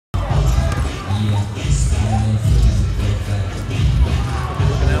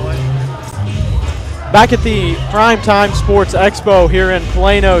Back at the PrimeTime Sports Expo here in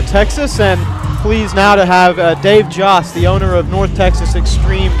Plano, Texas, and pleased now to have Dave Jost, the owner of North Texas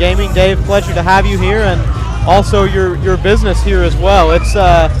Extreme Gaming. Dave, pleasure to have you here, and also your business here as well. It's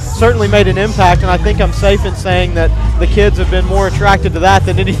certainly made an impact, and I think I'm safe in saying that the kids have been more attracted to that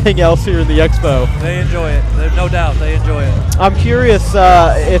than anything else here in the expo. They enjoy it. There's no doubt they enjoy it. I'm curious,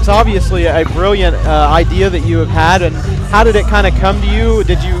 it's obviously a brilliant idea that you have had, and how did it kind of come to you?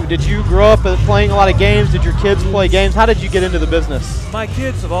 Did you grow up playing a lot of games? Did your kids play games? How did you get into the business? My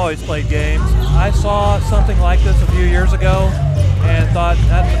kids have always played games. I saw something like this a few years ago and thought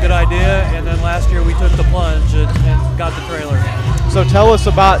that's a good idea, and then last year we took the plunge and got the trailer. So tell us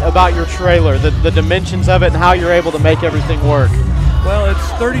about your trailer, the dimensions of it, and how you're able to make everything work. Well,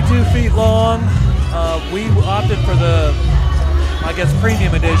 it's 32 feet long. We opted for the, I guess,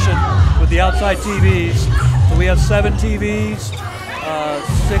 premium edition with the outside TVs. So we have 7 TVs,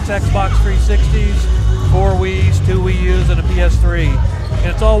 6 Xbox 360s, 4 Wii's, 2 Wii U's, and a PS3. And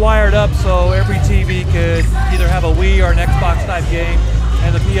it's all wired up so every TV could either have a Wii or an Xbox type game,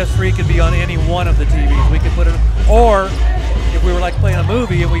 and the PS3 could be on any one of the TVs. We could put it, or if we were like playing a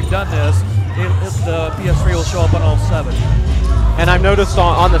movie, and we've done this, the PS3 will show up on all 7. And I've noticed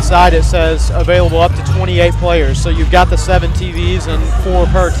on the side it says available up to 28 players. So you've got the 7 TVs and 4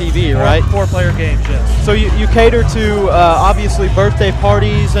 per TV, right? 4-player games, yes. So you cater to obviously birthday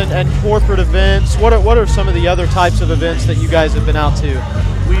parties and corporate events. What are some of the other types of events that you guys have been out to?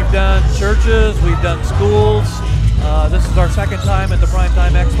 We've done churches, we've done schools. This is our 2nd time at the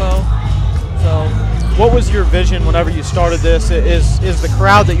PrimeTime Expo. So, what was your vision whenever you started this? Is the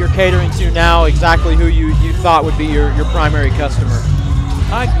crowd that you're catering to now exactly who you thought would be your primary customer?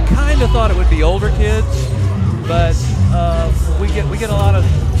 I kind of thought it would be older kids, but we get a lot of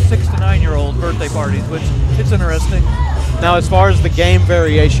 6 to 9-year-old birthday parties, which it's interesting. Now, as far as the game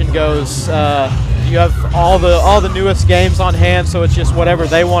variation goes, you have all the newest games on hand, so it's just whatever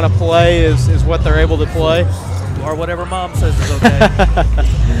they want to play is what they're able to play. Or whatever mom says is okay.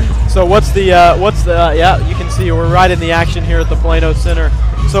 So what's yeah, you can see we're right in the action here at the Plano Center.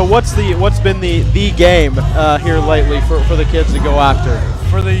 So what's been the game here lately for the kids to go after?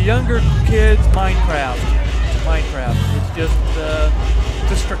 For the younger kids, Minecraft. It's just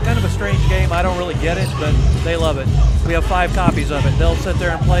kind of a strange game. I don't really get it, but they love it. We have 5 copies of it. They'll sit there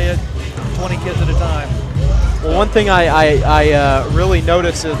and play it, 20 kids at a time. Well, one thing I really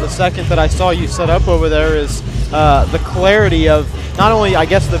noticed is the second that I saw you set up over there is the clarity of not only, I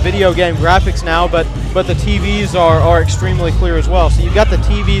guess, the video game graphics now, but the TVs are extremely clear as well. So you've got the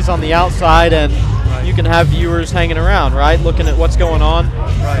TVs on the outside, and right. You can have viewers hanging around, right, looking at what's going on.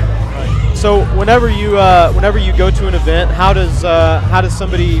 Right. So whenever you go to an event, how does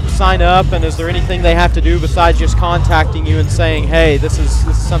somebody sign up, and is there anything they have to do besides just contacting you and saying, hey, this is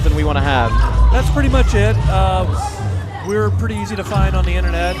something we want to have? That's pretty much it. We're pretty easy to find on the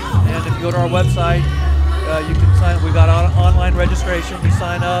internet, and if you go to our website, you can sign up. We've got online registration. You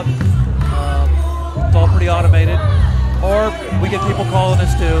sign up. It's all pretty automated. Or we get people calling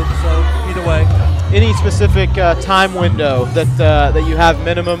us too, so either way. Any specific time window that you have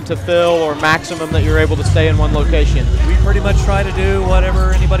minimum to fill or maximum that you're able to stay in one location? We pretty much try to do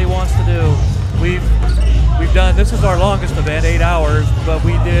whatever anybody wants to do. We've done, this is our longest event, 8 hours, but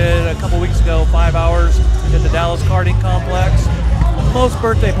we did a couple weeks ago 5 hours at the Dallas Karting Complex. Most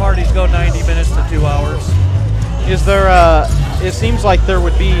birthday parties go 90 minutes to 2 hours. Is there it seems like there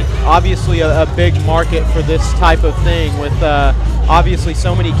would be obviously a big market for this type of thing with obviously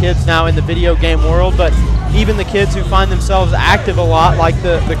so many kids now in the video game world, but even the kids who find themselves active a lot, like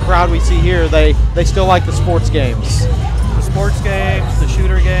the crowd we see here, they still like the sports games. The sports games, the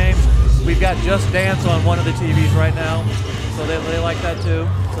shooter games. We've got Just Dance on one of the TVs right now, so they like that too.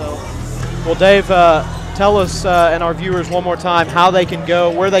 So, well, Dave, tell us and our viewers one more time how they can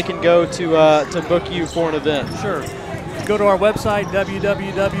go, where they can go to book you for an event. Sure. Go to our website,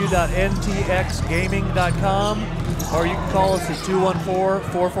 www.ntxgaming.com, or you can call us at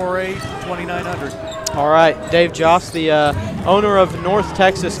 214-448-2900. All right, Dave Jost, the owner of North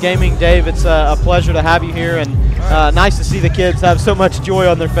Texas Gaming. Dave, it's a pleasure to have you here, and nice to see the kids have so much joy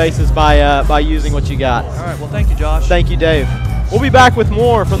on their faces by using what you got. All right, well, thank you, Josh. Thank you, Dave. We'll be back with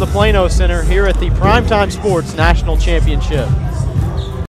more from the Plano Center here at the PrimeTime Sports National Championship.